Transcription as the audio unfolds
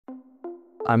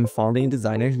I'm founding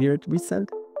designer here at Resend.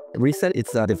 Resend,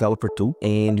 it's a developer tool,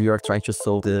 and we are trying to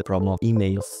solve the problem of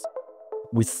emails.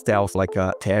 We sell like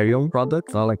a Ethereum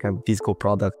product, not like a physical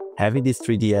product. Having this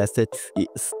 3D asset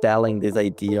is telling this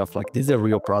idea of like, this is a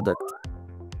real product.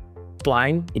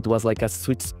 Spline, it was like a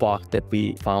sweet spot that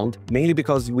we found, mainly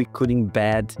because we could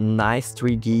embed nice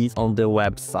 3Ds on the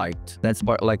website. That's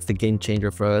part like the game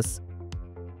changer for us.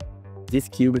 This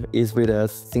cube is with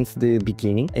us since the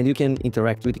beginning, and you can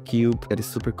interact with the cube. That is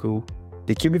super cool.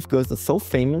 The cube is so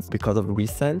famous because of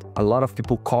Resend. A lot of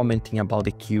people commenting about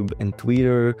the cube on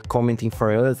Twitter, commenting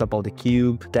for us about the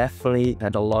cube. Definitely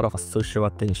had a lot of social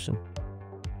attention.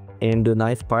 And the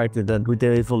nice part is that with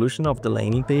the evolution of the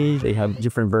landing page, they have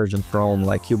different versions from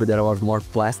like cube that was more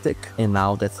plastic, and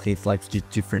now that's like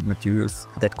different materials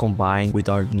that combine with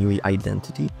our new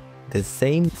identity. The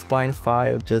same Spline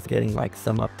file, just getting like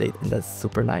some update, and that's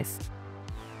super nice.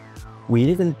 We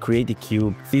didn't create the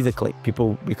cube physically.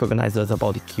 People recognize us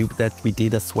about the cube, that we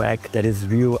did a swag that is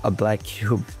real, a black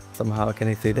cube. Somehow can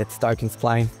I say that starting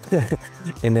Spline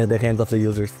in the hands of the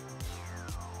users.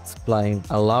 Spline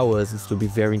allows us to be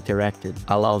very interactive,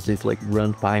 allows this like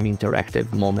runtime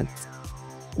interactive moments.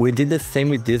 We did the same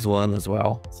with this one as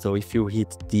well. So if you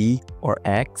hit D or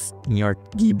X in your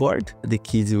keyboard, the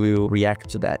keys will react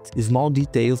to that. Small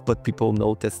details, but people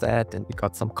notice that, and we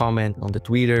got some comment on the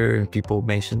Twitter, and people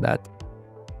mentioned that.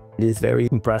 It is very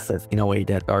impressive in a way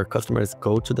that our customers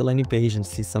go to the landing page and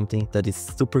see something that is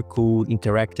super cool,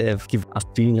 interactive, give a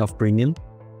feeling of premium.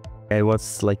 It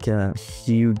was like a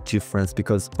huge difference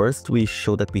because first we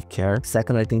show that we care.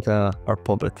 Second, I think our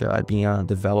public, being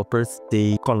developers,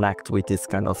 they connect with this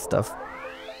kind of stuff.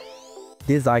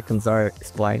 These icons are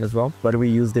Spline as well, but we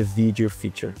use the video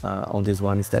feature on this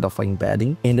one instead of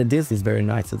embedding. And this is very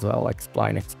nice as well, like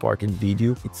Spline exported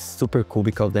video. It's super cool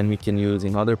because then we can use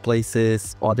in other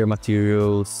places, other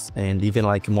materials, and even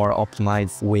like more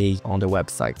optimized way on the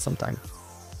website sometimes.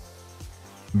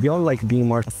 Beyond like being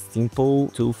more simple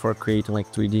tool for creating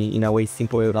like 3D, in a way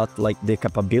simple, not like the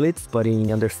capabilities, but in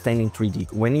understanding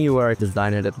 3D. When you are a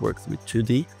designer that works with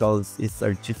 2D, because it's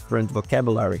a different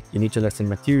vocabulary, you need to understand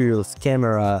materials,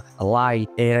 camera, light,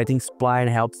 and I think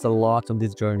Spline helps a lot on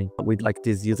this journey. With like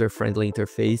this user-friendly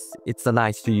interface, it's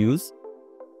nice to use.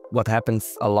 What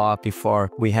happens a lot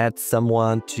before, we had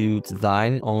someone to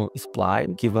design on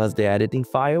Spline, give us the editing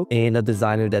file, and a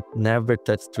designer that never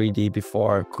touched 3D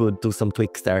before could do some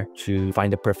tweaks there to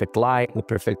find the perfect light, the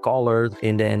perfect colors,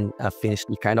 and then finish,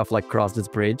 kind of like cross this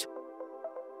bridge.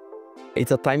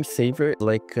 It's a time saver,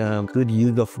 like good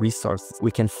use of resources.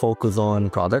 We can focus on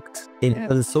product. And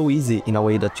it's so easy in a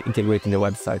way that integrating the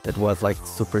website that was like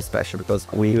super special because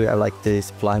we are like the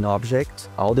Spline object,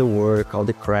 all the work, all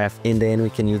the craft, and then we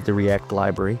can use the React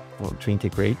library to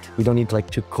integrate. We don't need like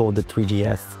to code the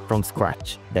 3DS from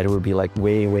scratch. That would be like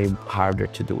way harder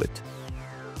to do it.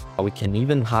 We can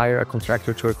even hire a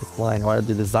contractor to work with Spline, or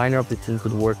the designer of the team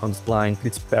could work on Spline.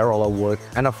 It's parallel work,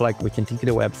 kind of like we can think of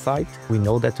the website. We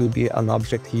know that will be an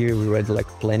object here. We're already like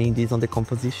planning this on the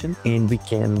composition, and we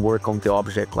can work on the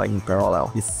object like in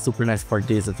parallel. It's super nice for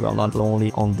this as well, not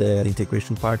only on the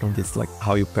integration part, on this like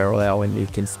how you parallel and you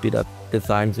can speed up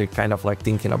designs. We're kind of like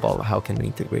thinking about how can we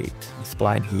integrate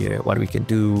Spline here, what we can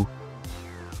do.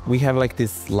 We have like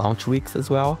this launch weeks as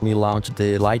well. We launched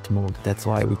the light mode. That's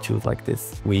why we choose like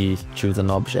this. We choose an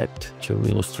object to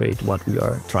illustrate what we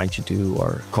are trying to do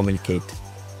or communicate.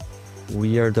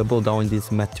 We are double down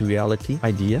this materiality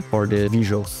idea for the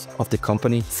visuals of the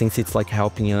company, since it's like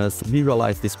helping us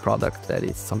visualize this product that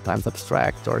is sometimes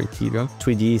abstract or ethereal.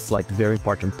 3D is like very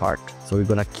important part. So we're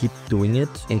gonna keep doing it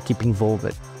and keep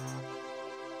involved.